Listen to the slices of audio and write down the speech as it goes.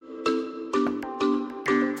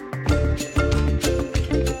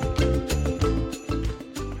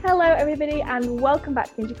everybody, and welcome back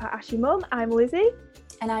to Think About Ask Your Mum. I'm Lizzie.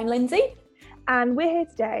 And I'm Lindsay. And we're here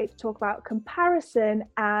today to talk about comparison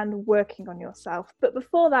and working on yourself. But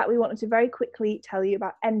before that, we wanted to very quickly tell you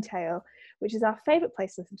about Entail, which is our favourite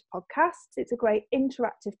place to listen to podcasts. It's a great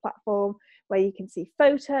interactive platform where you can see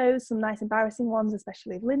photos, some nice embarrassing ones,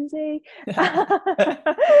 especially of Lindsay,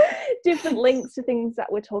 different links to things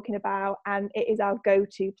that we're talking about, and it is our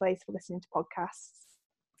go-to place for listening to podcasts.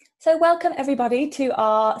 So welcome everybody to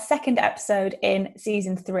our second episode in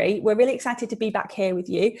season 3. We're really excited to be back here with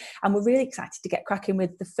you, and we're really excited to get cracking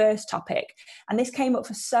with the first topic. And this came up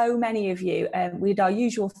for so many of you. We did our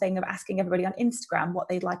usual thing of asking everybody on Instagram what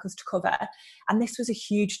they'd like us to cover. And this was a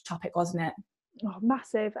huge topic, wasn't it? Oh,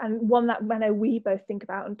 massive. And one that I know we both think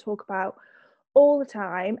about and talk about all the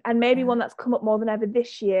time. And maybe one that's come up more than ever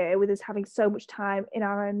this year with us having so much time in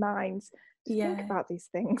our own minds to think about these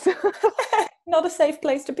things. Not a safe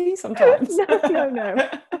place to be sometimes. No.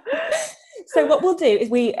 So what we'll do is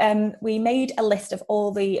we made a list of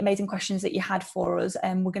all the amazing questions that you had for us,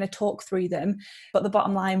 and we're going to talk through them. But the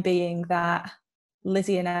bottom line being that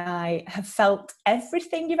Lizzie and I have felt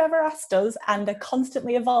everything you've ever asked us and are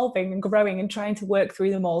constantly evolving and growing and trying to work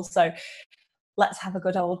through them all. So let's have a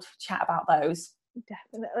good old chat about those.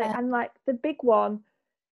 Definitely. And like the big one,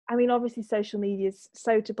 I mean, obviously social media is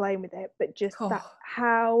so to blame with it, but just that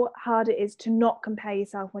how hard it is to not compare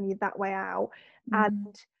yourself when you're that way out.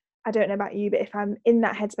 And I don't know about you, but if I'm in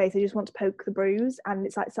that headspace, I just want to poke the bruise, and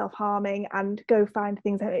it's like self-harming and go find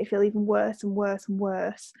things that make me feel even worse and worse and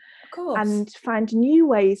worse. Of course. And find new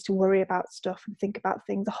ways to worry about stuff and think about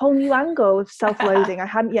things, a whole new angle of self-loathing I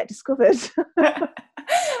hadn't yet discovered.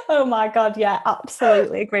 Oh my God, yeah,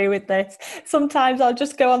 absolutely agree with this. Sometimes I'll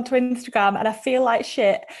just go onto Instagram and I feel like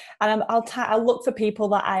shit, and I'll look for people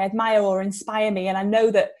that I admire or inspire me, and I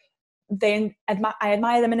know that I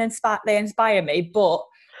admire them and they inspire me, but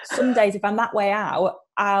some days if I'm that way out,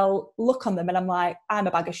 I'll look on them and I'm like, I'm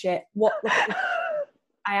a bag of shit.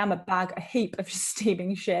 I am a heap of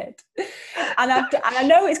steaming shit. And I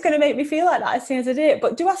know it's going to make me feel like that as soon as I do it,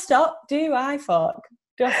 but do I stop? Do I stop?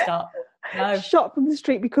 No. Shot from the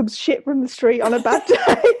street becomes shit from the street on a bad day.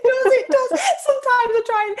 It does. Sometimes I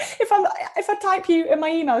try and if I type you in my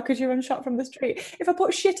email because you're on shot from the street, if I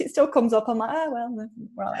put shit, it still comes up. I'm like, oh well,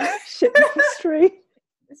 right. Shit from the street.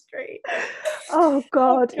 Oh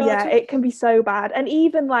God, yeah, it can be so bad. And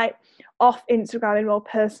even like off Instagram in more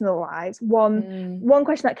personal lives, one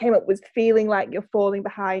question that came up was feeling like you're falling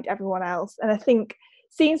behind everyone else. And I think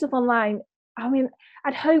seeing stuff online, I mean,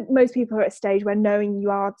 I'd hope most people are at a stage where knowing you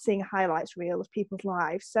are seeing a highlights reel of people's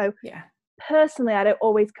lives. So personally, I don't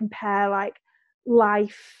always compare like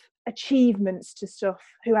life achievements to stuff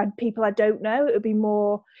who had people I don't know. It would be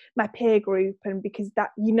more my peer group, and because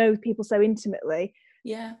that people so intimately,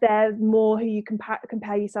 they're more who you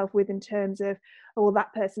compare yourself with in terms of, oh, well,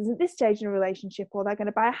 that person's at this stage in a relationship, or they're going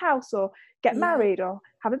to buy a house or get married or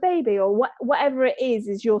have a baby, or whatever it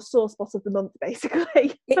is your sore spot of the month,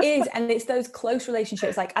 basically. It is, and it's those close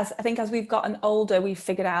relationships. Like I think as we've gotten older, we've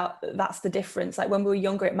figured out that's the difference. Like when we were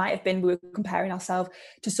younger, it might have been we were comparing ourselves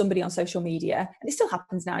to somebody on social media, and it still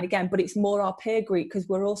happens now and again, but it's more our peer group because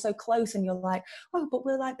we're all so close, and you're like, oh, but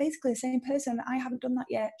we're like basically the same person. I haven't done that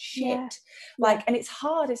yet. Shit. And it's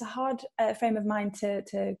hard. It's a hard frame of mind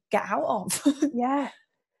to get out of. Yeah.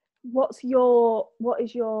 What is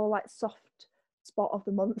your like soft spot of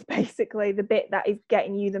the month, basically the bit that is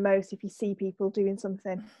getting you the most if you see people doing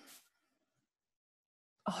something?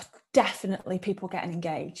 Oh, definitely people getting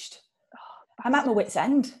engaged. I'm at my wit's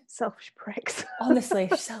end. Selfish pricks. Honestly,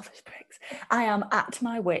 selfish pricks. I am at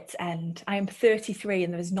my wit's end. I am 33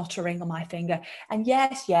 and there is not a ring on my finger. And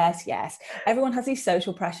yes, everyone has these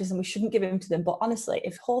social pressures and we shouldn't give in to them. But honestly,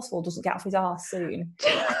 if Horsfall doesn't get off his arse soon,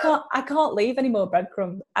 I can't leave any more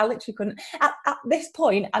breadcrumbs. I literally couldn't. At this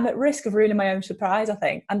point, I'm at risk of ruining my own surprise, I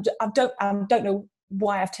think. I don't know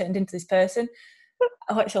why I've turned into this person.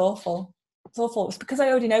 Oh, it's awful. It's awful. It's because I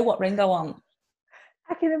already know what ring I want.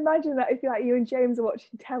 I can imagine that if you and James are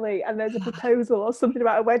watching telly and there's a proposal or something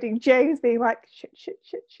about a wedding, James being like, shit.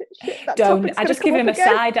 Don't. I just give him a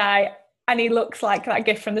side eye and he looks like that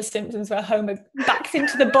gif from The Simpsons where Homer backs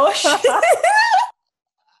into the bush.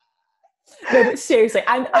 No, but seriously,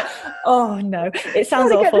 oh no, it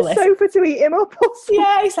sounds awful. Get the sofa to eat him up or something.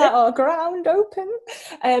 Yeah, it's like, ground open.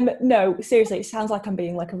 No, seriously, it sounds like I'm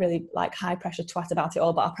being like a really like high pressure twat about it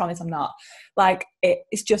all, but I promise I'm not. Like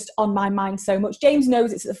it's just on my mind so much. James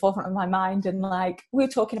knows it's at the forefront of my mind, and like we were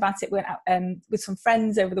talking about it. We went out with some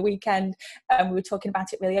friends over the weekend, and we were talking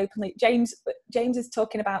about it really openly. James James is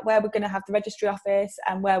talking about where we're going to have the registry office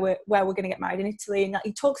and where we're going to get married in Italy, and like,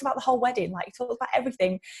 he talks about the whole wedding, like he talks about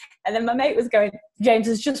everything. And then my mate was going, James,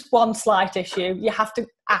 there's just one slight issue, you have to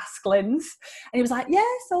ask Linz. And he was like,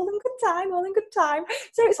 yes, all in good time, all in good time.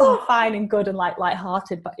 So it's all fine and good and like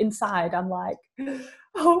light-hearted, but inside I'm like,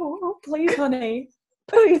 oh please honey,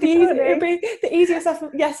 it'd be the easiest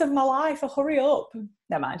yes of my life. Hurry up.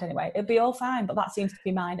 Never mind. Anyway, it'd be all fine. But that seems to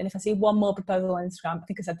be mine. And if I see one more proposal on Instagram, I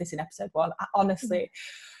think I said this in episode 1. Honestly,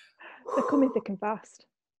 they're coming thick and fast.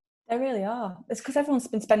 They really are. It's because everyone's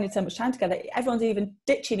been spending so much time together. Everyone's even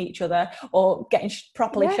ditching each other or getting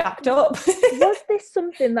properly shacked up. Was this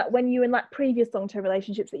something that when you were in like previous long-term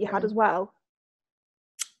relationships that you had as well?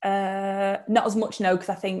 Not as much, no, because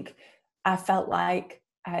I think I felt like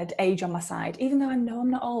I had age on my side, even though I know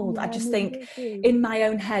I'm not old. I just think in my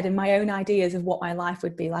own head and my own ideas of what my life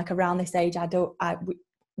would be like around this age,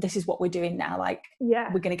 this is what we're doing now. Like,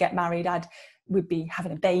 we're going to get married. We'd be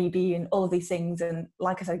having a baby and all of these things. And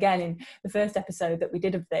like I said, again, in the first episode that we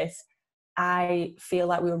did of this, I feel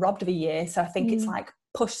like we were robbed of a year. So I think it's like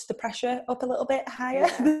pushed the pressure up a little bit higher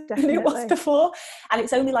than it was before. And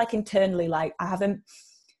it's only like internally, like I haven't,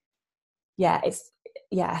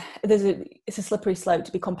 it's a slippery slope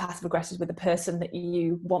to become passive aggressive with the person that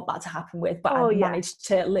you want that to happen with, but I've managed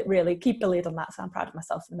to really keep the lid on that, so I'm proud of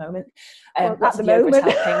myself at the moment. At the moment.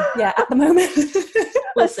 At the moment.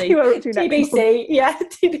 We'll see. TBC.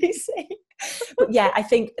 TBC. But I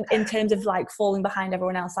think in terms of like falling behind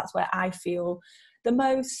everyone else, that's where I feel the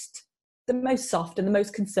most soft and the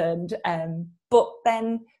most concerned. But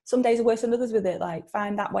then some days are worse than others with it. Like,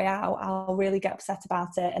 find that way out. I'll really get upset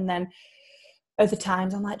about it, and then other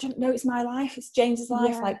times I'm like, no, it's my life, it's James's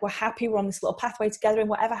life. Like, we're happy, we're on this little pathway together, and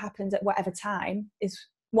whatever happens at whatever time is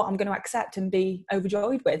what I'm going to accept and be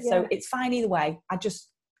overjoyed with. So it's fine either way. I just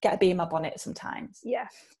get a bee in my bonnet sometimes.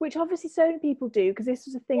 Which obviously so many people do, because this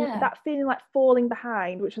was a thing, that feeling like falling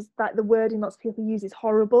behind, which was like the wording lots of people use, is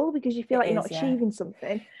horrible, because you feel like you're not achieving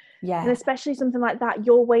something. And especially something like that,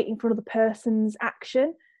 you're waiting for another person's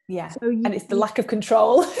action. So and it's the lack of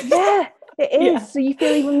control. It is. So you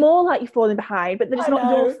feel even more like you're falling behind, but then it's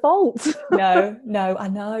not your fault. No, I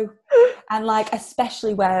know. And like,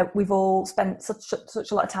 especially where we've all spent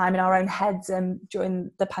such a lot of time in our own heads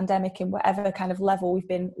during the pandemic, in whatever kind of level we've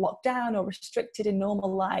been locked down or restricted in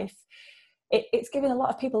normal life, it's given a lot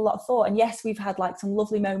of people a lot of thought. And yes, we've had like some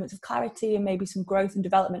lovely moments of clarity and maybe some growth and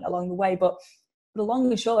development along the way, but the long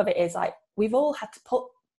and short of it is, like, we've all had to put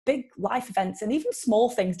big life events and even small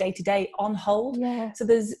things day to day on hold. So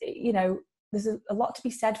there's a lot to be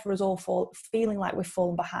said for us all for feeling like we've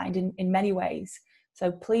fallen behind in many ways.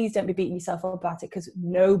 So please don't be beating yourself up about it, because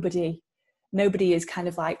nobody is kind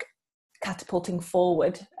of like catapulting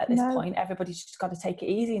forward at this point. Everybody's just got to take it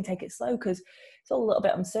easy and take it slow, because it's all a little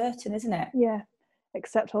bit uncertain, isn't it?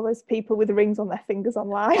 Except all those people with rings on their fingers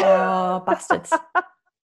online. Oh, bastards.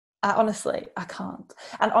 Honestly, I can't.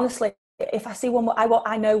 And honestly, if I see one more,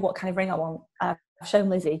 I know what kind of ring I want. I've shown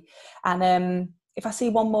Lizzie, and if I see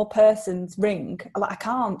one more person's ring, I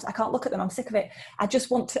can't look at them. I'm sick of it. I just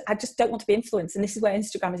don't want to be influenced. And this is where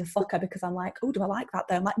Instagram is a fucker, because I'm like, oh, do I like that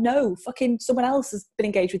though? I'm like, no, fucking someone else has been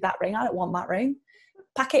engaged with that ring. I don't want that ring.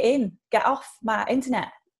 Pack it in. Get off my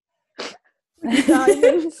internet.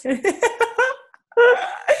 Diamonds.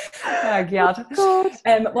 Oh God.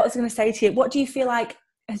 What was I going to say to you? What do you feel like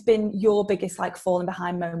has been your biggest like falling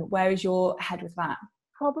behind moment? Where is your head with that?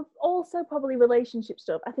 Probably relationship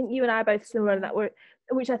stuff. I think you and I are both similar in that,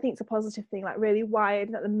 which I think is a positive thing, like really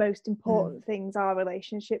wired that the most important things are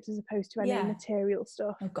relationships as opposed to any material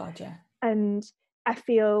stuff. Oh God, yeah. And I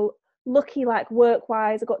feel lucky, like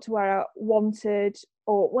work-wise, I got to where I wanted,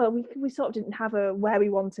 or well, we sort of didn't have where we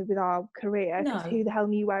wanted with our career, because who the hell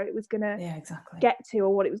knew where it was going to get to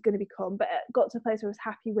or what it was going to become. But it got to a place where I was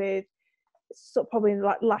happy with, sort of probably in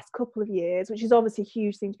the last couple of years, which is obviously a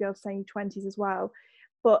huge thing to be able to say in your 20s as well.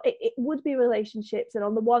 But it would be relationships. And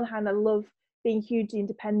on the one hand, I love being hugely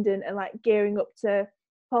independent and like gearing up to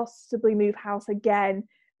possibly move house again,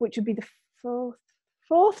 which would be the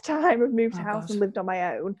fourth time I've moved house and lived on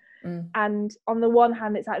my own. And on the one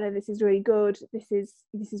hand, it's like, no, this is really good. This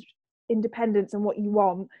is independence and what you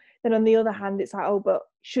want. Then on the other hand, it's like, oh, but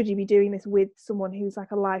should you be doing this with someone who's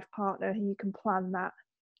like a life partner who you can plan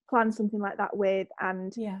something like that with,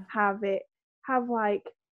 and have like,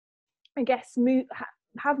 I guess,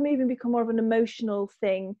 have moving become more of an emotional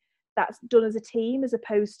thing that's done as a team, as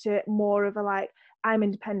opposed to more of a like, I'm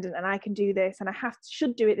independent and I can do this and I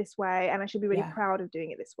should do it this way and I should be really proud of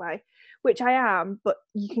doing it this way, which I am. But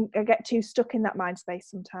I get too stuck in that mind space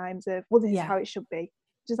sometimes of, well, this is how it should be.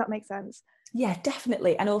 Does that make sense? Yeah,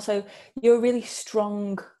 definitely. And also, you're a really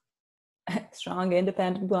strong strong,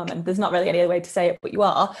 independent woman. There's not really any other way to say it, but you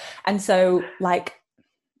are. And so like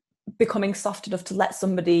becoming soft enough to let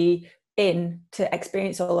somebody in to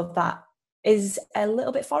experience all of that is a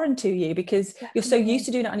little bit foreign to you, because Definitely. You're so used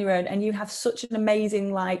to doing it on your own, and you have such an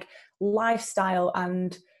amazing like lifestyle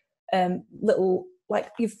and little, like,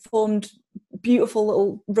 you've formed beautiful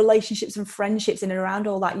little relationships and friendships in and around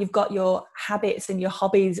all that. You've got your habits and your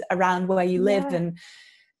hobbies around where you live, and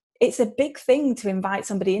it's a big thing to invite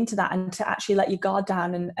somebody into that and to actually let your guard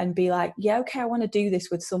down and be like, yeah, okay, I want to do this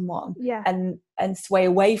with someone, and sway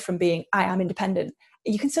away from being, I am independent.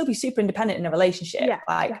 You can still be super independent in a relationship.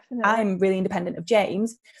 Like, definitely. I'm really independent of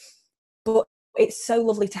James, but it's so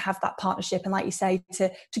lovely to have that partnership, and like you say,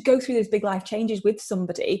 to go through those big life changes with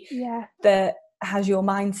somebody that has your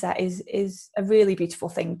mindset is a really beautiful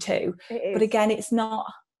thing too. But again, it's not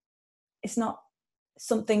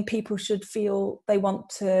something people should feel they want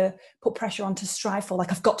to put pressure on to strive for.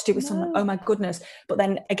 Like, I've got to do it with someone, oh my goodness. But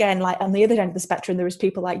then again, like on the other end of the spectrum, there is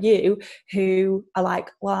people like you who are like,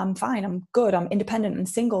 well, I'm fine, I'm good, I'm independent and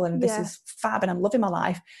single, and this is fab, and I'm loving my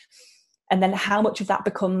life. And then how much of that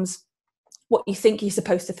becomes what you think you're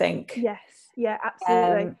supposed to think? Yeah,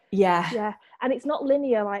 absolutely. Yeah. And it's not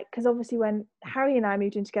linear, like, because obviously when Harry and I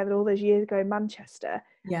moved in together all those years ago in Manchester,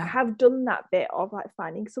 I have done that bit of like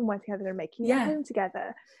finding somewhere together and making a home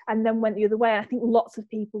together, and then went the other way. And I think lots of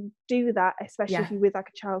people do that, especially if you're with like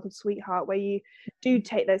a childhood sweetheart, where you do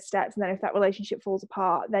take those steps, and then if that relationship falls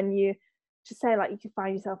apart, then you, to say like you can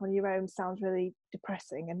find yourself on your own sounds really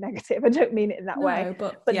depressing and negative. I don't mean it in that way,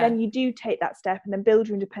 but then you do take that step and then build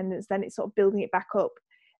your independence. Then it's sort of building it back up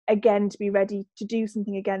again to be ready to do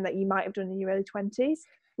something again that you might have done in your early 20s,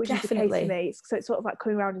 which Definitely. Is the case for me. So it's sort of like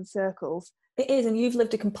coming around in circles. It is, and you've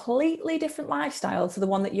lived a completely different lifestyle to the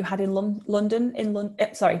one that you had in London.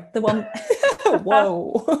 Sorry, the one.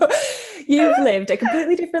 Whoa. You've lived a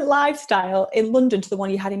completely different lifestyle in London to the one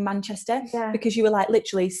you had in Manchester, because you were like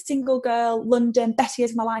literally single girl, London, best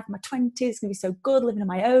years of my life in my 20s. It's going to be so good living on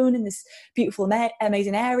my own in this beautiful,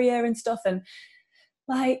 amazing area and stuff. And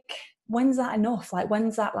like, when's that enough? Like,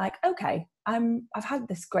 when's that like, okay, I've had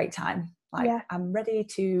this great time. Like, I'm ready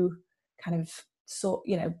to kind of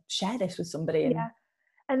share this with somebody.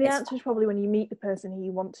 And the answer is probably when you meet the person who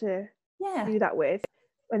you want to do that with,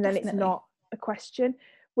 and then Definitely. It's not a question.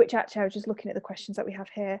 Which actually, I was just looking at the questions that we have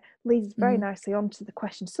here, leads very nicely onto the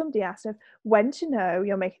question somebody asked of when to know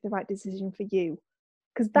you're making the right decision for you.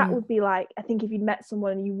 Because that would be like, I think if you'd met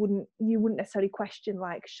someone, you wouldn't necessarily question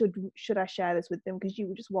like, should I share this with them, because you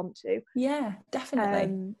would just want to. Yeah,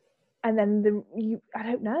 definitely. And then I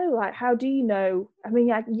don't know, like, how do you know? I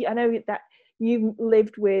mean, I know that you've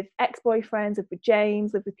lived with ex-boyfriends, lived with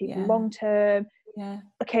James, lived with people long term.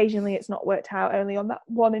 Occasionally it's not worked out, only on that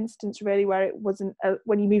one instance really where it wasn't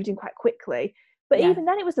when you moved in quite quickly, but even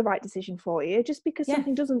then it was the right decision for you. Just because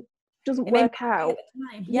something doesn't work out,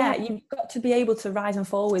 you've got to be able to rise and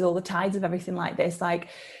fall with all the tides of everything like this. Like,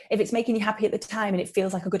 if it's making you happy at the time and it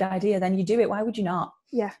feels like a good idea, then you do it. Why would you not?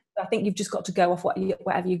 I think you've just got to go off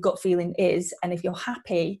whatever your gut feeling is, and if you're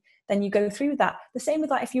happy, then you go through that. The same with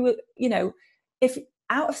like, if you were, if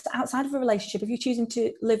outside of a relationship, if you're choosing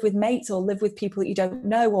to live with mates or live with people that you don't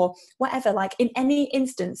know or whatever, like in any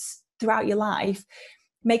instance throughout your life,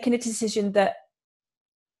 making a decision that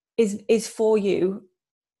is for you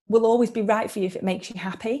will always be right for you if it makes you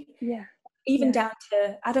happy. Even down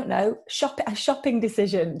to, I don't know, a shopping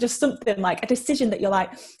decision, just something like a decision that you're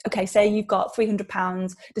like, okay, say you've got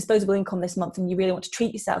 £300 disposable income this month and you really want to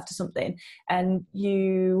treat yourself to something, and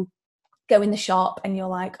you go in the shop and you're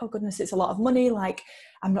like, oh goodness, it's a lot of money, like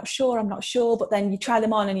I'm not sure, but then you try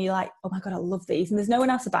them on and you're like, oh my god, I love these, and there's no one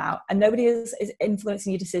else about and nobody is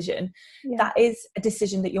influencing your decision. That is a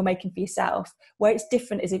decision that you're making for yourself. Where it's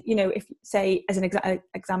different is if say, as an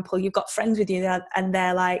example, you've got friends with you and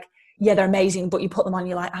they're like, yeah, they're amazing, but you put them on,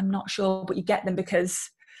 you're like, I'm not sure, but you get them because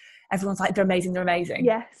everyone's like, they're amazing.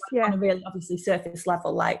 On a really obviously surface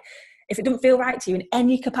level, like if it doesn't feel right to you in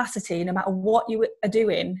any capacity, no matter what you are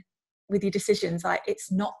doing with your decisions, like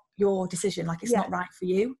it's not your decision, like it's not right for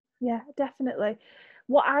you. Definitely.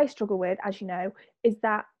 What I struggle with, as you know, is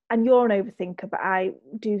that, and you're an overthinker, but I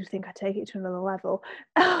do think I take it to another level.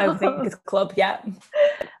 Overthinkers club.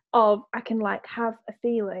 Of I can like have a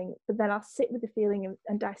feeling, but then I'll sit with the feeling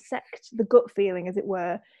and dissect the gut feeling, as it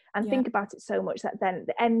were, and think about it so much that then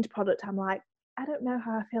the end product I'm like, I don't know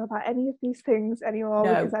how I feel about any of these things anymore,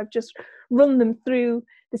 because I've just run them through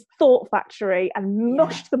this thought factory and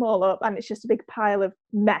mushed them all up, and it's just a big pile of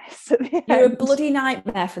mess at the end. You're a bloody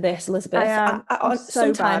nightmare for this, Elizabeth. I am.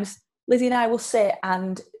 Sometimes Lizzie and I will sit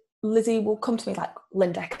and Lizzie will come to me like,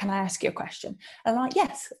 Linda, can I ask you a question? And I'm like,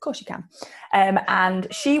 yes, of course you can. And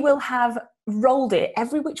she will have rolled it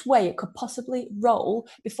every which way it could possibly roll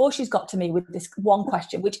before she's got to me with this one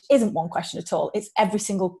question, which isn't one question at all. It's every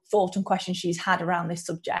single thought and question she's had around this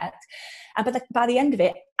subject. And by the end of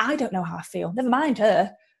it, I don't know how I feel. Never mind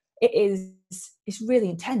her. It's really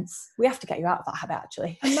intense. We have to get you out of that habit,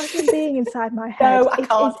 actually. Imagine being inside my head. No, I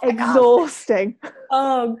can't. It's exhausting.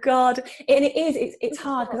 Oh God. And it is. It's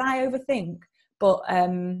hard because I overthink, but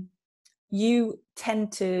you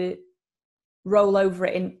tend to roll over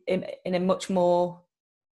it in a much more,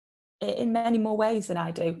 in many more ways than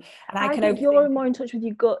I do. And I can think you're more in touch with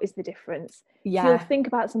your gut is the difference. Yeah. So you'll think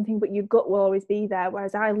about something, but your gut will always be there,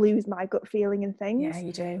 whereas I lose my gut feeling and things. Yeah,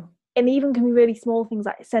 you do. And even can be really small things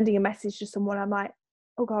like sending a message to someone. I'm like,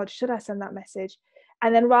 oh God, should I send that message?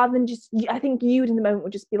 And then rather than just, I think you in the moment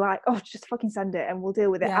would just be like, oh, just fucking send it and we'll deal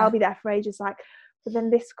with it. Yeah. I'll be there for ages like, but then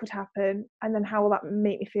this could happen. And then how will that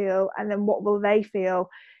make me feel? And then what will they feel?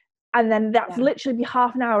 And then that's literally be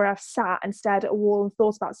half an hour I've sat and stared at a wall and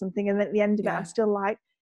thought about something. And then at the end of it, I'm still like,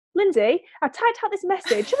 Lindsay, I typed out this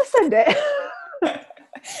message. Should I send it?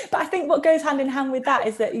 But I think what goes hand in hand with that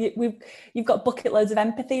is that you've got bucket loads of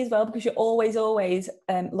empathy as well, because you're always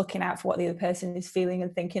looking out for what the other person is feeling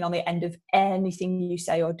and thinking on the end of anything you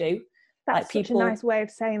say or do. That's like such a nice way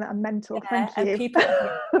of saying that I'm mental. Thank you. And people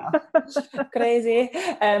crazy.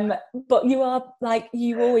 But you are like,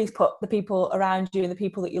 you always put the people around you and the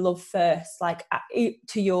people that you love first, like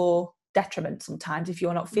to your detriment sometimes. If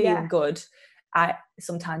you're not feeling good,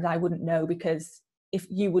 sometimes I wouldn't know, because if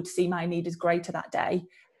you would see my need as greater that day,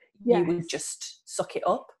 you would just suck it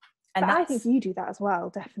up. And I think you do that as well,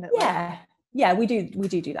 definitely. Yeah, we do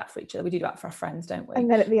that for each other. We do that for our friends, don't we? And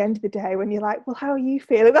then at the end of the day, when you're like, well, how are you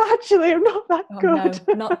feeling? Well, actually, I'm not that good.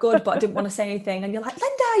 No, not good, but I didn't want to say anything. And you're like,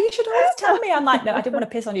 Linda, you should always tell me. I'm like, no, I didn't want to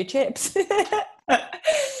piss on your chips.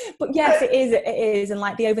 But yes, it is. And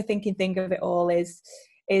like the overthinking thing of it all is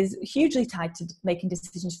hugely tied to making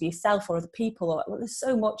decisions for yourself or other people. Or there's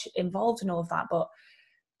so much involved in all of that. But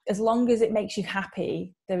as long as it makes you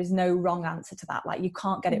happy, there is no wrong answer to that. Like, you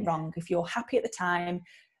can't get it wrong. If you're happy at the time,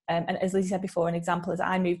 and as Lizzie said before, an example is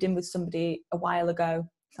I moved in with somebody a while ago.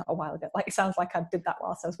 Not a while ago, like it sounds like I did that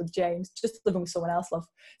whilst I was with James, just living with someone else, love.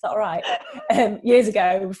 Is that all right? Years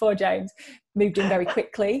ago, before James, moved in very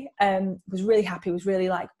quickly, was really happy, was really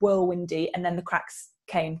like whirlwindy, and then the cracks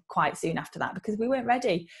came quite soon after that because we weren't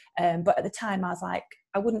ready. But at the time I was like,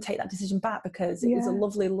 I wouldn't take that decision back because it was a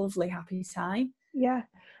lovely, lovely, happy time. Yeah.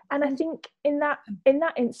 And I think in that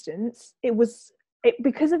instance,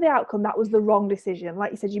 because of the outcome, that was the wrong decision.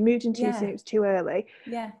 Like you said, you moved in too soon, it was too early.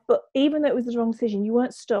 Yeah. But even though it was the wrong decision, you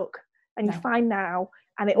weren't stuck and you're fine now,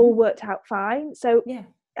 and it all worked out fine. So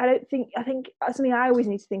I think something I always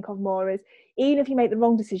need to think of more is, even if you make the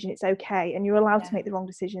wrong decision, it's okay. And you're allowed to make the wrong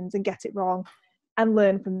decisions and get it wrong and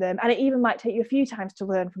learn from them. And it even might take you a few times to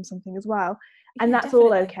learn from something as well. And that's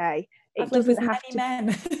definitely all okay. It doesn't have to.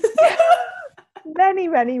 Men. Many,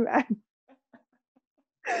 many men.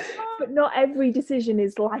 But not every decision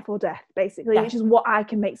is life or death, basically, which is what I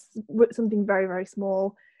can make something very, very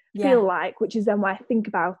small feel like, which is then why I think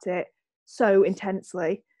about it so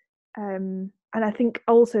intensely. And I think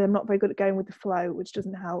also I'm not very good at going with the flow, which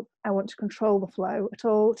doesn't help. I want to control the flow at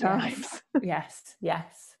all times. Yes,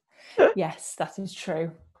 that is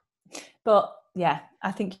true. But yeah,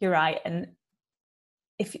 I think you're right. And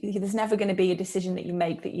if there's never going to be a decision that you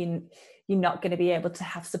make that you're not going to be able to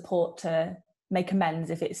have support to make amends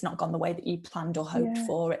if it's not gone the way that you planned or hoped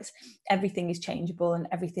for. Everything is changeable, and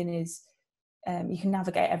everything is you can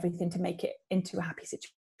navigate everything to make it into a happy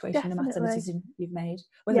situation. No matter the decision you've made,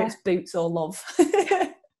 whether it's boots or love.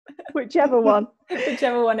 whichever one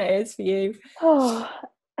it is for you.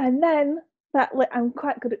 And then I'm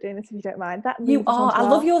quite good at doing this, if you don't mind. You are. I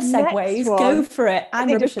love your segues. Go for it.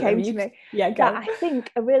 It just came to me. Yeah, go. That I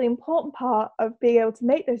think a really important part of being able to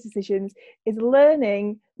make those decisions is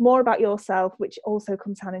learning more about yourself, which also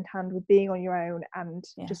comes hand in hand with being on your own and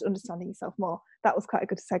just understanding yourself more. That was quite a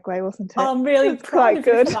good segue, wasn't it? Oh, I'm really proud of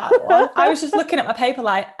you for that one. I was just looking at my paper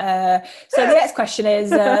like, so the next question is...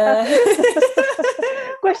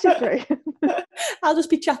 Question 3. I'll just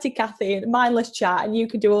be chatty Cathy and mindless chat, and you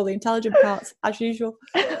can do all the intelligent parts as usual.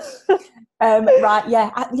 Right,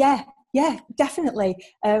 yeah, definitely.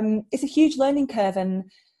 It's a huge learning curve, and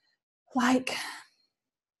like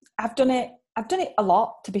I've done it a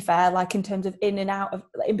lot, to be fair, like in terms of in and out of,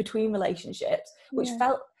 in between relationships, which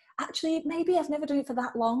felt, actually maybe I've never done it for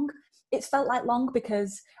that long. It's felt like long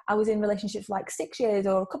because I was in relationships for like 6 years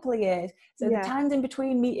or a couple of years. So the times in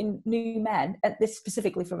between meeting new men, and this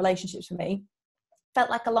specifically for relationships for me, felt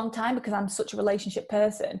like a long time because I'm such a relationship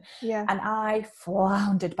person. Yeah. And I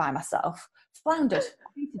floundered by myself. Floundered.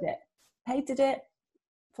 Hated it.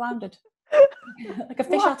 Floundered. Like a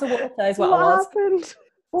fish out of water is what I was. Happened?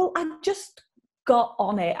 Well, I just got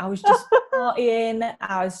on it. I was just partying.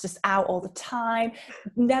 I was just out all the time.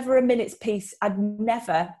 Never a minute's peace. I'd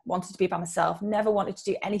never wanted to be by myself. Never wanted to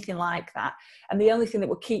do anything like that. And the only thing that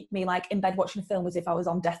would keep me like in bed watching a film was if I was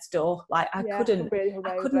on death's door. Like I couldn't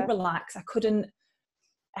relax. I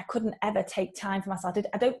couldn't ever take time for myself.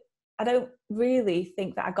 I don't really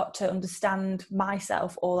think that I got to understand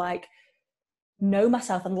myself or like know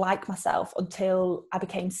myself and like myself until I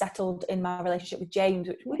became settled in my relationship with James,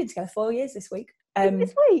 which we've been together 4 years this week.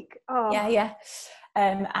 This week? Oh. Yeah.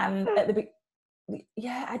 And at the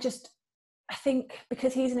I think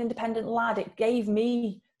because he's an independent lad, it gave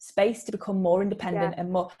me space to become more independent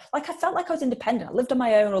and more like I felt like I was independent. I lived on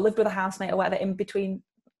my own or lived with a housemate or whatever in between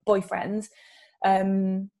boyfriends.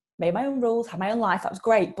 Made my own rules, had my own life. That was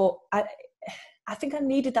great, but I think I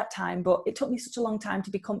needed that time, but it took me such a long time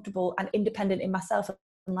to be comfortable and independent in myself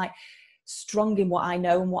and like strong in what I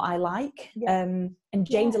know and what I like. And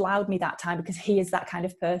James allowed me that time because he is that kind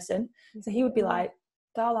of person. So he would be like,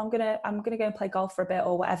 "Darl, I'm gonna go and play golf for a bit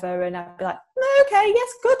or whatever," and I'd be like, "Okay, yes,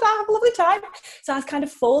 good, I'll have a lovely time." So I was kind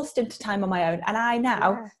of forced into time on my own, and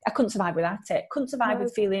I couldn't survive without it. Couldn't survive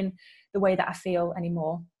with feeling the way that I feel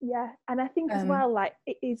anymore. Yeah, and I think as well, like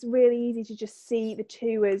it is really easy to just see the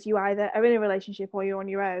two as you either are in a relationship or you're on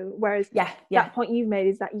your own. Whereas that point you've made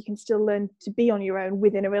is that you can still learn to be on your own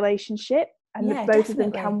within a relationship, and that both of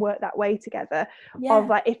them can work that way together. Of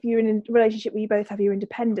like if you're in a relationship where you both have your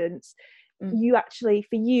independence, you actually,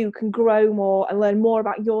 for you, can grow more and learn more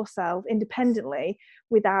about yourself independently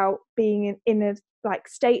without being in a like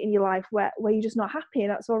state in your life where you're just not happy, and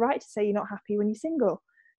that's all right to say you're not happy when you're single.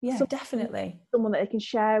 Definitely someone that they can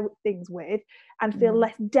share things with and feel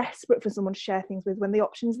less desperate for someone to share things with when the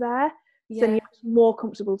option's there. So then you're more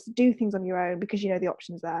comfortable to do things on your own because you know the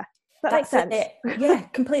option's there. That makes sense. Yeah,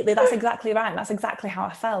 completely. That's exactly right. That's exactly how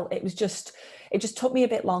I felt. It just took me a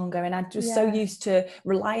bit longer, and I was so used to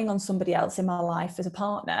relying on somebody else in my life as a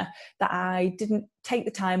partner that I didn't take the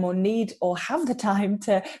time or need or have the time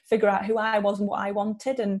to figure out who I was and what I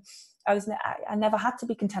wanted. And I never had to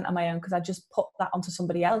be content on my own because I just put that onto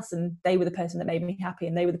somebody else, and they were the person that made me happy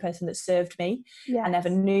and they were the person that served me. I never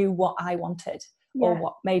knew what I wanted or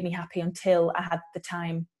what made me happy until I had the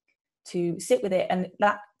time to sit with it. And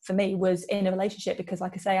that for me was in a relationship, because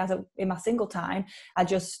like I say, in my single time, I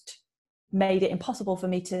just made it impossible for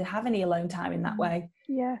me to have any alone time in that way.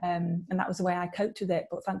 And that was the way I coped with it.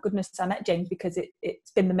 But thank goodness I met James, because it's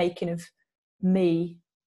been the making of me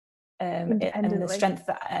and the strength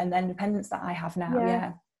and the independence that I have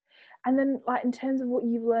now. And then like in terms of what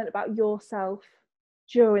you've learned about yourself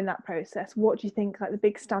during that process, what do you think like the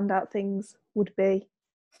big standout things would be?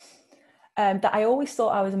 That I always thought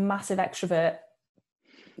I was a massive extrovert.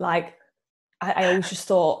 Like I always just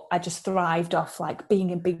thought I just thrived off like being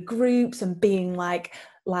in big groups and being like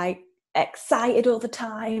excited all the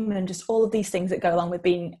time, and just all of these things that go along with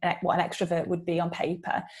being what an extrovert would be on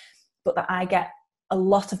paper. But that I get a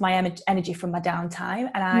lot of my energy from my downtime,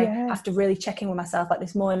 and I have to really check in with myself. Like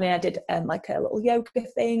this morning I did like a little yoga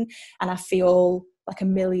thing, and I feel like a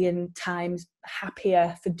million times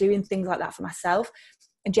happier for doing things like that for myself.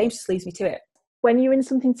 And James just leads me to it. When you're in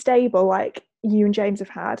something stable like you and James have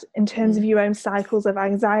had in terms of your own cycles of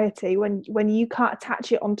anxiety, when you can't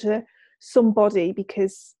attach it onto somebody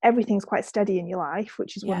because everything's quite steady in your life,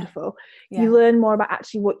 which is wonderful, you learn more about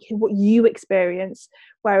actually what you experience.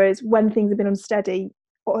 Whereas when things have been unsteady,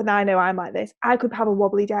 and I know I'm like this, I could have a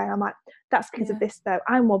wobbly day and I'm like, that's because of this though,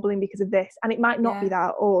 I'm wobbling because of this, and it might not be that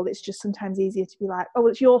at all. It's just sometimes easier to be like, oh,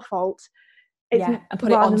 it's your fault. And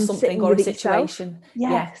put it on something or a situation.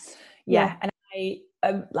 And I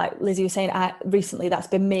like Lizzie was saying, recently that's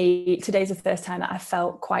been me. Today's the first time that I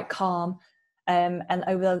felt quite calm. And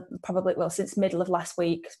over since middle of last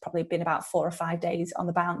week, it's probably been about 4 or 5 days on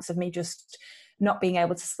the bounce of me just not being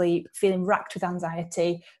able to sleep, feeling racked with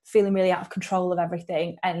anxiety, feeling really out of control of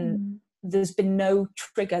everything. And there's been no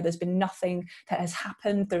trigger, there's been nothing that has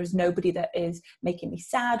happened, there is nobody that is making me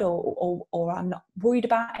sad or I'm not worried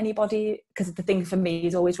about anybody, because the thing for me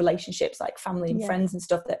is always relationships, like family and friends and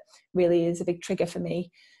stuff, that really is a big trigger for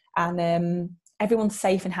me. And everyone's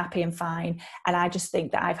safe and happy and fine, and I just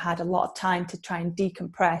think that I've had a lot of time to try and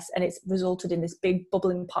decompress, and it's resulted in this big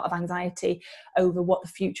bubbling pot of anxiety over what the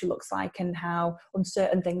future looks like and how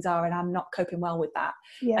uncertain things are, and I'm not coping well with that.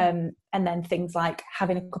 And then things like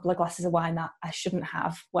having a couple of glasses of wine that I shouldn't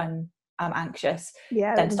have when I'm anxious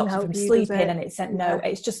then stops me from sleeping, and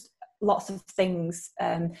it's just lots of things.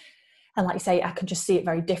 And like you say, I can just see it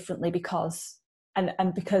very differently because I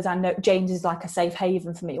know James is like a safe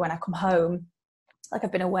haven for me when I come home. Like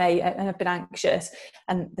I've been away and I've been anxious,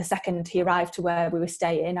 and the second he arrived to where we were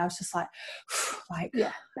staying, I was just like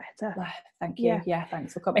yeah, better. Thank you. Yeah,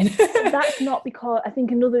 thanks for coming. That's not because, I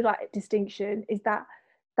think another like distinction is that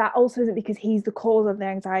also isn't because he's the cause of the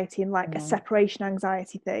anxiety and like a separation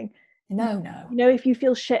anxiety thing. No. You know, if you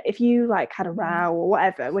feel shit, if you like had a row or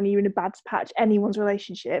whatever, when you're in a bad patch, anyone's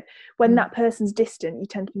relationship, when that person's distant, you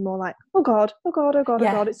tend to be more like, oh God,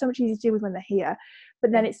 it's so much easier to deal with when they're here.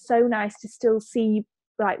 But then it's so nice to still see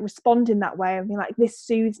like respond in that way and be like, this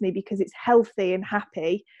soothes me because it's healthy and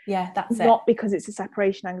happy. Yeah, that's not because it's a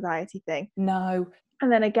separation anxiety thing. No.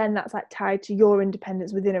 And then again, that's like tied to your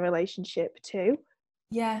independence within a relationship too.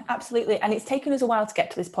 Yeah, absolutely. And it's taken us a while to get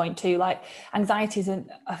to this point too. Like anxiety isn't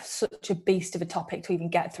such a beast of a topic to even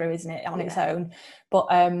get through, isn't it, on its own? But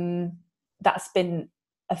that's been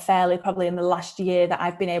a fairly, probably in the last year, that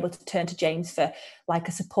I've been able to turn to James for like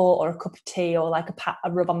a support or a cup of tea or like a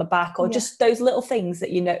rub on the back or just those little things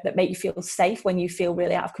that, you know, that make you feel safe when you feel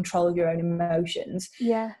really out of control of your own emotions.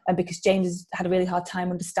 Yeah. And because James has had a really hard time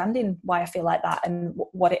understanding why I feel like that and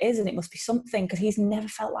what it is, and it must be something, because he's never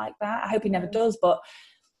felt like that. I hope he never does, but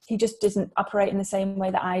he just doesn't operate in the same way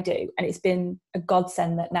that I do. And it's been a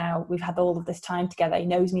godsend that now we've had all of this time together. He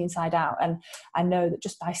knows me inside out. And I know that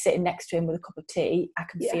just by sitting next to him with a cup of tea, I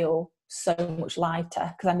can feel so much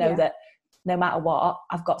lighter, because I know that no matter what,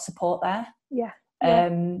 I've got support there. Yeah.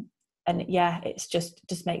 And it's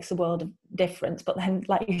just makes the world of difference. But then,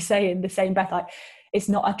 like you say, in the same breath, like it's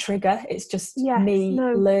not a trigger, it's just me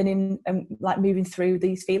learning and like moving through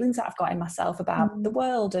these feelings that I've got in myself about the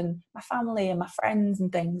world and my family and my friends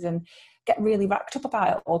and things, and get really racked up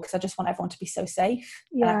about it all because I just want everyone to be so safe.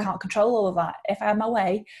 And I can't control all of that. If I had my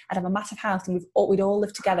way, I'd have a massive house and we'd all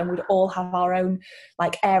live together and we'd all have our own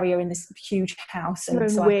like area in this huge house,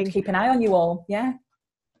 and so I could keep an eye on you all.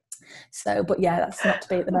 So, but that's not to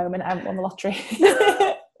be at the moment. I haven't won the lottery.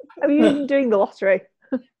 Are you even doing the lottery?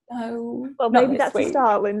 No. Well, maybe that's a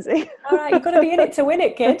start, Lindsay. All right, you've got to be in it to win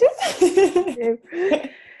it, kid.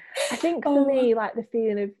 I think for me, like the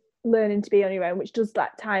feeling of learning to be on your own, which does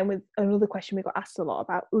like time with another question we got asked a lot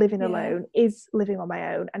about living alone, is living on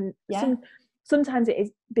my own. And sometimes it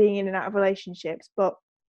is being in and out of relationships, but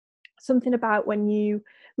something about when you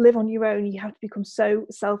live on your own, you have to become so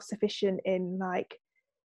self-sufficient in like,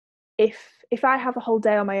 if I have a whole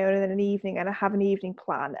day on my own and then an evening, and I have an evening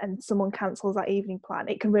plan and someone cancels that evening plan,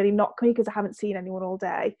 it can really knock me because I haven't seen anyone all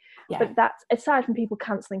day. But that's, aside from people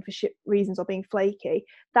cancelling for shit reasons or being flaky,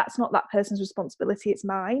 that's not that person's responsibility, it's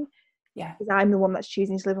mine. Because I'm the one that's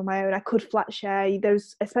choosing to live on my own. I could flat share.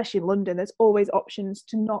 There's, especially in London, there's always options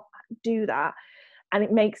to not do that. And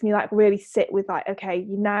it makes me like really sit with like, okay,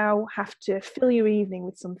 you now have to fill your evening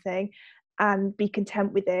with something and be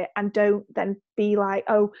content with it, and don't then be like,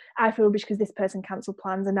 oh, I feel rubbish because this person cancelled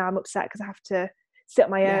plans and now I'm upset because I have to sit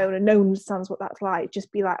on my own, and no one understands what that's like.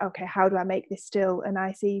 Just be like, okay, how do I make this still a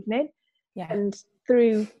nice evening? And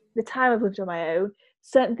through the time I've lived on my own,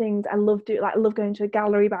 certain things I love doing, like I love going to a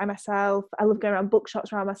gallery by myself, I love going around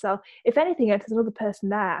bookshops around myself. If anything, if there's another person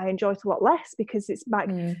there, I enjoy it a lot less because it's like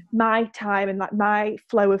my time and like my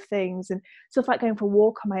flow of things. And stuff like going for a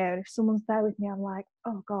walk on my own, if someone's there with me, I'm like,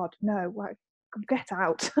 oh God, no, like, get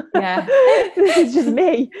out. This is just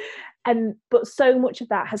me. But so much of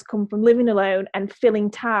that has come from living alone and filling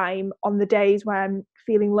time on the days where I'm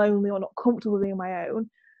feeling lonely or not comfortable being on my own,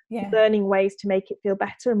 learning ways to make it feel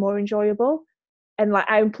better and more enjoyable. And like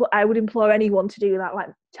I would implore anyone to do that, like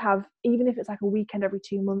to have, even if it's like a weekend every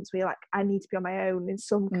 2 months where you're like, I need to be on my own in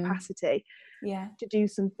some capacity, to do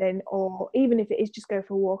something, or even if it is just go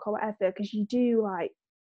for a walk or whatever, because you do like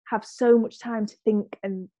have so much time to think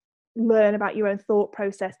and learn about your own thought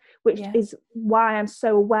process, which is why I'm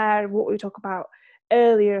so aware of what we talked about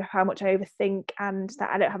earlier, how much I overthink and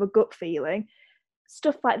that I don't have a gut feeling.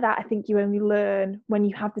 Stuff like that, I think you only learn when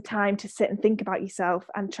you have the time to sit and think about yourself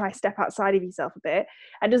and try step outside of yourself a bit.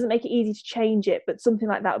 And it doesn't make it easy to change it, but something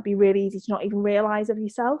like that would be really easy to not even realise of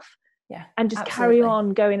yourself. And just carry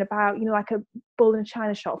on going about, you know, like a bull in a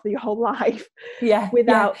china shop for your whole life.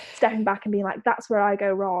 Without stepping back and being like, that's where I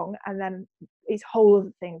go wrong. And then it's a whole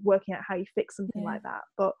other thing, working out how you fix something like that.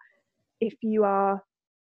 But if you are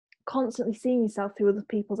constantly seeing yourself through other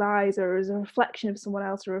people's eyes, or as a reflection of someone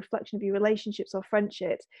else, or a reflection of your relationships or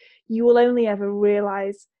friendships, you will only ever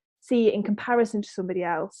see it in comparison to somebody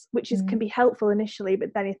else, which is can be helpful initially, but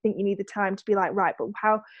then I think you need the time to be like, right, but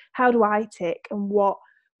how do I tick, and what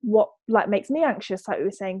like makes me anxious, like we were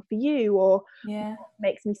saying for you, or what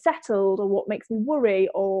makes me settled, or what makes me worry,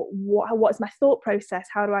 or what is my thought process,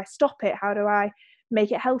 how do I stop it, how do I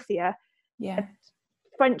make it healthier. Yeah. And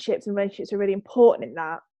friendships and relationships are really important in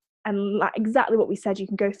that. And like exactly what we said, you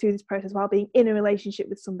can go through this process while being in a relationship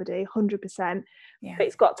with somebody 100%. Yeah. But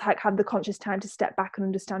it's got to have the conscious time to step back and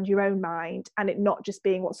understand your own mind, and it not just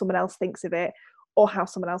being what someone else thinks of it or how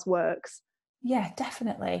someone else works. Yeah,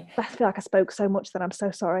 definitely. I feel like I spoke so much that I'm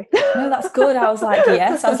so sorry. No, that's good. I was like,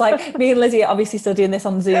 yes. I was like, me and Lizzie are obviously still doing this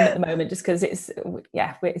on Zoom at the moment just because it's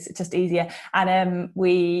just easier. And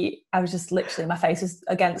I was just literally, my face was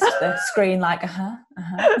against the screen like,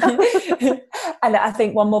 And I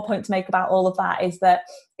think one more point to make about all of that is that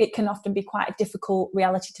it can often be quite a difficult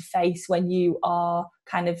reality to face when you are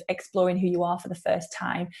kind of exploring who you are for the first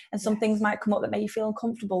time. And some things might come up that make you feel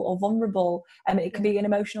uncomfortable or vulnerable. And it can be an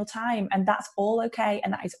emotional time, and that's all okay.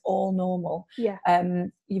 And that is all normal. Yeah.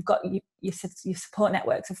 You've got your support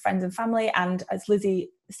networks of friends and family. And as Lizzie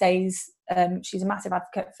says, she's a massive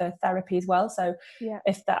advocate for therapy as well. So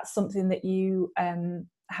if that's something that you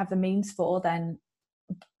have the means for, then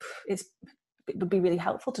it would be really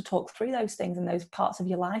helpful to talk through those things and those parts of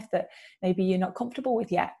your life that maybe you're not comfortable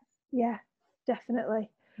with yet. Yeah, definitely.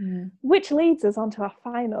 Which leads us on to our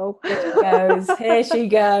final. Here she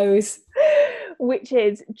goes. Which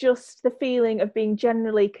is just the feeling of being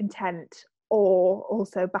generally content, or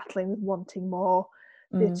also battling with wanting more,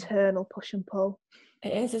 the eternal push and pull.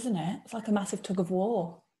 It is, isn't it? It's like a massive tug of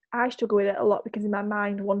war. I struggle with it a lot because in my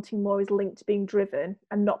mind, wanting more is linked to being driven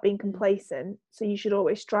and not being complacent. So you should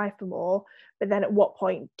always strive for more. But then at what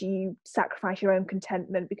point do you sacrifice your own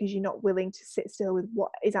contentment because you're not willing to sit still with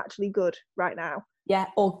what is actually good right now? Yeah,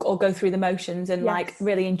 or go through the motions and like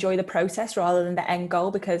really enjoy the process rather than the end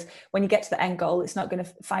goal, because when you get to the end goal, it's not going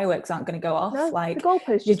to, fireworks aren't going to go off. No, like the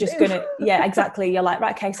goalpost you're just going to, yeah, exactly. You're like,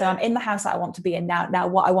 right, okay, so I'm in the house that I want to be in now. Now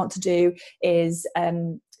what I want to do is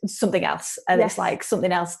something else, and it's like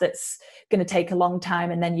something else that's going to take a long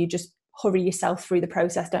time, and then you just hurry yourself through the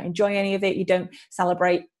process, don't enjoy any of it, you don't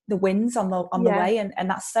celebrate the wins on the way, and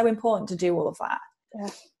that's so important to do all of that.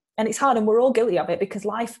 And it's hard, and we're all guilty of it because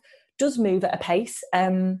life does move at a pace,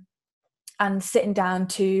 and sitting down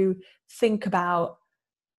to think about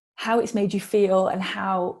how it's made you feel and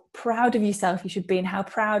how proud of yourself you should be, and how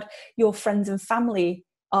proud your friends and family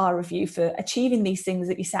are of you for achieving these things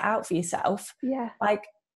that you set out for yourself. Like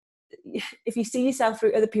if you see yourself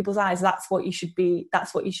through other people's eyes, that's what you should be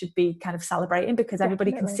kind of celebrating, because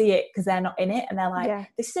everybody can see it because they're not in it, and they're like,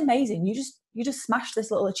 this is amazing, you just smashed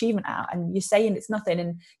this little achievement out, and you're saying it's nothing,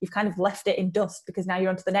 and you've kind of left it in dust because now you're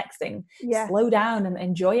on to the next thing. Slow down and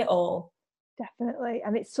enjoy it all. Definitely.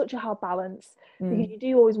 And it's such a hard balance because you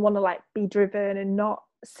do always want to like be driven and not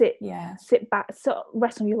sit back, so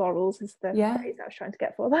rest on your laurels is the phrase I was trying to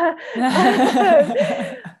get for there.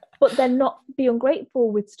 But then not be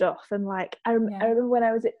ungrateful with stuff. And like I remember when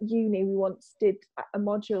I was at uni, we once did a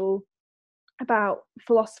module about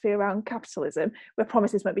philosophy around capitalism, where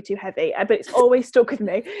promises won't be too heavy, but it's always stuck with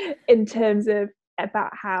me in terms of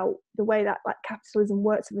about how the way that like capitalism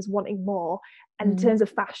works of us wanting more, and in terms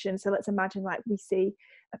of fashion. So let's imagine like we see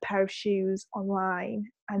a pair of shoes online,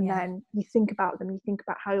 and then you think about them, you think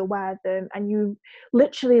about how you'll wear them, and you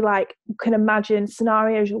literally like can imagine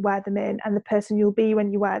scenarios you'll wear them in, and the person you'll be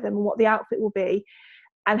when you wear them, and what the outfit will be,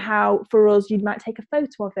 and how for us you might take a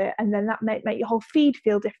photo of it, and then that might make your whole feed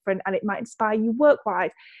feel different, and it might inspire you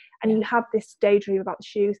work-wise, and you have this daydream about the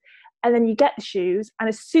shoes. And then you get the shoes, and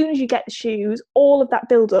as soon as you get the shoes, all of that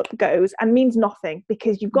build-up goes and means nothing,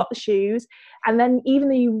 because you've got the shoes, and then even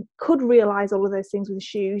though you could realise all of those things with the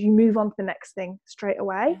shoes, you move on to the next thing straight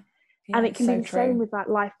away. And it can be the same with like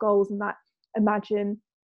life goals, and that imagine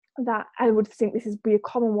that I would think this is be a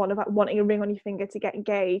common one of like wanting a ring on your finger to get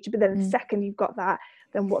engaged, but then the second you've got that,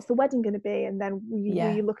 then what's the wedding going to be? And then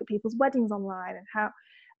you look at people's weddings online,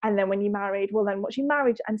 and then when you're married, well then what's your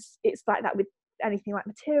marriage? And it's like that with anything like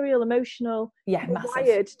material, emotional. We're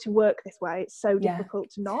wired to work this way. It's so difficult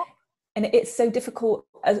to not. And it's so difficult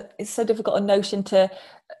a notion to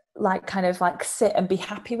like kind of like sit and be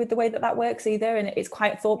happy with the way that works either. And it's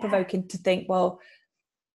quite thought-provoking to think, well,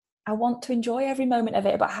 I want to enjoy every moment of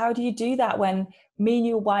it, but how do you do that when me and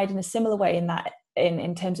you are wired in a similar way in that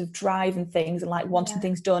in terms of drive and things, and like wanting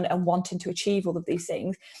things done and wanting to achieve all of these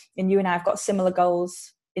things? And you and I have got similar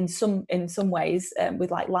goals in some ways, with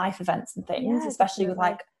like life events and things, especially with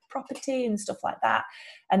like property and stuff like that,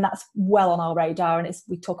 and that's well on our radar, and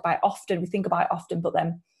we talk about it often, we think about it often, but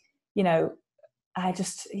then I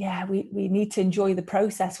just we need to enjoy the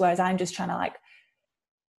process, whereas I'm just trying to like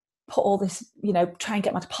put all this, try and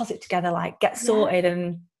get my deposit together, like get sorted,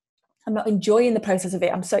 and I'm not enjoying the process of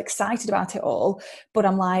it. I'm so excited about it all, but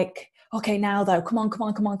I'm like, okay, now though, come on,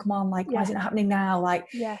 like why is it not happening now? Like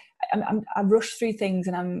I rush through things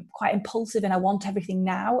and I'm quite impulsive and I want everything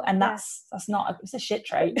now, and that's not it's a shit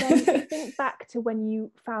trait. Then think back to when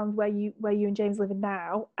you found where you and James live in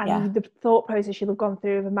now, and the thought process you'll have gone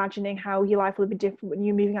through of imagining how your life will be different when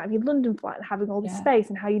you're moving out of your London flat and having all this space,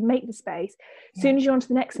 and how you'd make the space. As soon as you're on to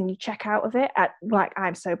the next thing, you check out of it at, like,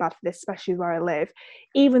 I'm so bad for this, especially where I live,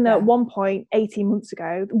 even though at one point 18 months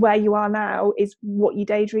ago where you are now is what you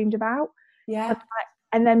daydreamed about.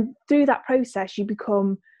 And then through that process you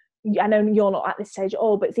become, I know you're not at this stage at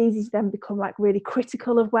all, but it's easy to then become like really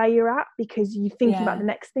critical of where you're at because you're thinking about the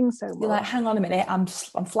next thing so much. You're like, hang on a minute, I'm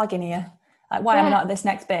flagging here. Like, why am I not at this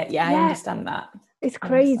next bit? I understand that. It's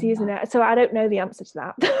crazy, isn't it? So I don't know the answer to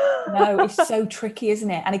that. No, it's so tricky,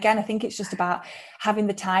 isn't it? And again, I think it's just about having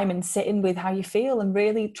the time and sitting with how you feel and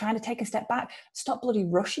really trying to take a step back. Stop bloody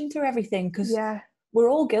rushing through everything, because we're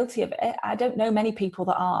all guilty of it. I don't know many people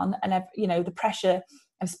that aren't. And, you know, the pressure,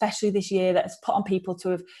 especially this year, that's put on people to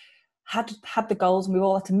have had the goals, and we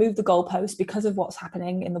all had to move the goalposts because of what's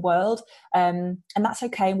happening in the world, and that's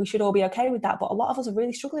okay, and we should all be okay with that. But a lot of us are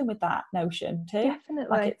really struggling with that notion too.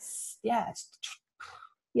 Definitely. Like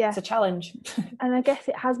it's a challenge. And I guess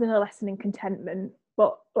it has been a lesson in contentment,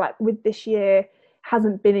 but like with this year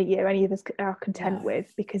hasn't been a year any of us are content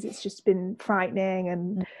with, because it's just been frightening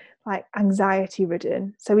and like anxiety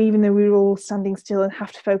ridden. So even though we're all standing still and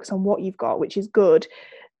have to focus on what you've got, which is good,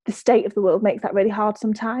 the state of the world makes that really hard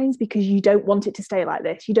sometimes, because you don't want it to stay like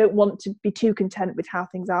this. You don't want to be too content with how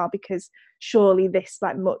things are, because surely this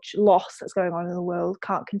like much loss that's going on in the world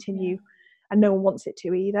can't continue, and no one wants it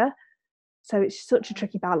to either. So it's such a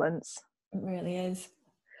tricky balance. It really is.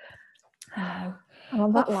 I know. And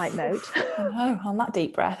on that light note, I know, on that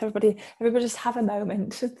deep breath, everybody just have a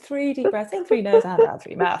moment. 3 deep breaths in through your nose and out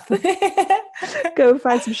through your mouth. Go and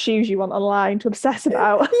find some shoes you want online to obsess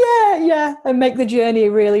about. And make the journey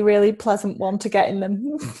a really, really pleasant one to get in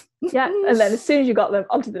them. And then as soon as you got them,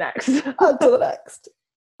 on to the next.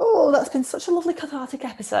 Oh, that's been such a lovely cathartic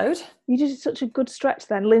episode. You did such a good stretch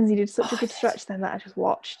then. Lindsay did such a good stretch then that I just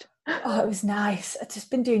watched. Oh, it was nice. I've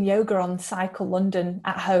just been doing yoga on Cycle London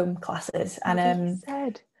at home classes, and oh my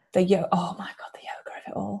god, the yoga of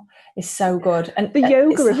it all is so good. And the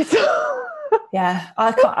yoga of it all.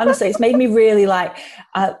 I can't, honestly, it's made me really like,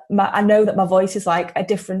 I know that my voice is like a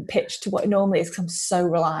different pitch to what it normally is, because I'm so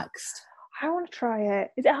relaxed. I want to try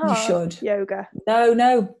it. Is it hard? You should. Yoga.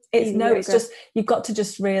 No, it's just, you've got to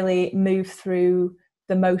just really move through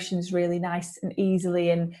the motions really nice and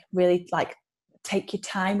easily, and really like take your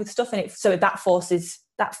time with stuff. And so that forces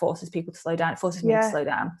people to slow down. It forces me to slow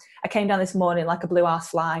down. I came down this morning like a blue ass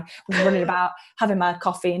fly, was running about, having my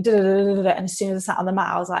coffee, and and as soon as I sat on the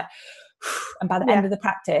mat, I was like, and by the end of the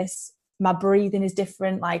practice, my breathing is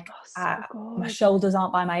different. Like my shoulders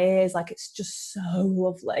aren't by my ears. Like it's just so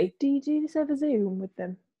lovely. Do you do this over Zoom with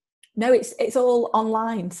them? No, it's all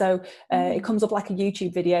online. So it comes up like a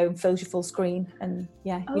YouTube video and fills your full screen, and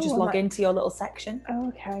you just log into your little section. Oh,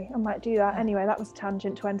 okay. I might do that. Anyway, that was a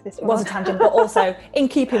tangent to end this one. It was a tangent, but also in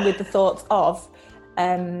keeping with the thoughts of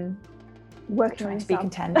working trying to be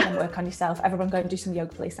content and work on yourself. Everyone go and do some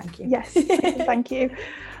yoga, please. Thank you. Yes, thank you.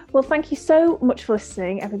 Well, thank you so much for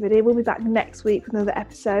listening, everybody. We'll be back next week with another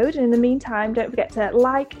episode. And in the meantime, don't forget to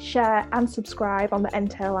like, share and subscribe on the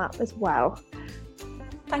Entail app as well.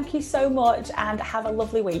 Thank you so much, and have a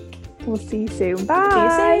lovely week. We'll see you soon.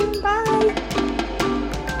 Bye. See you soon. Bye.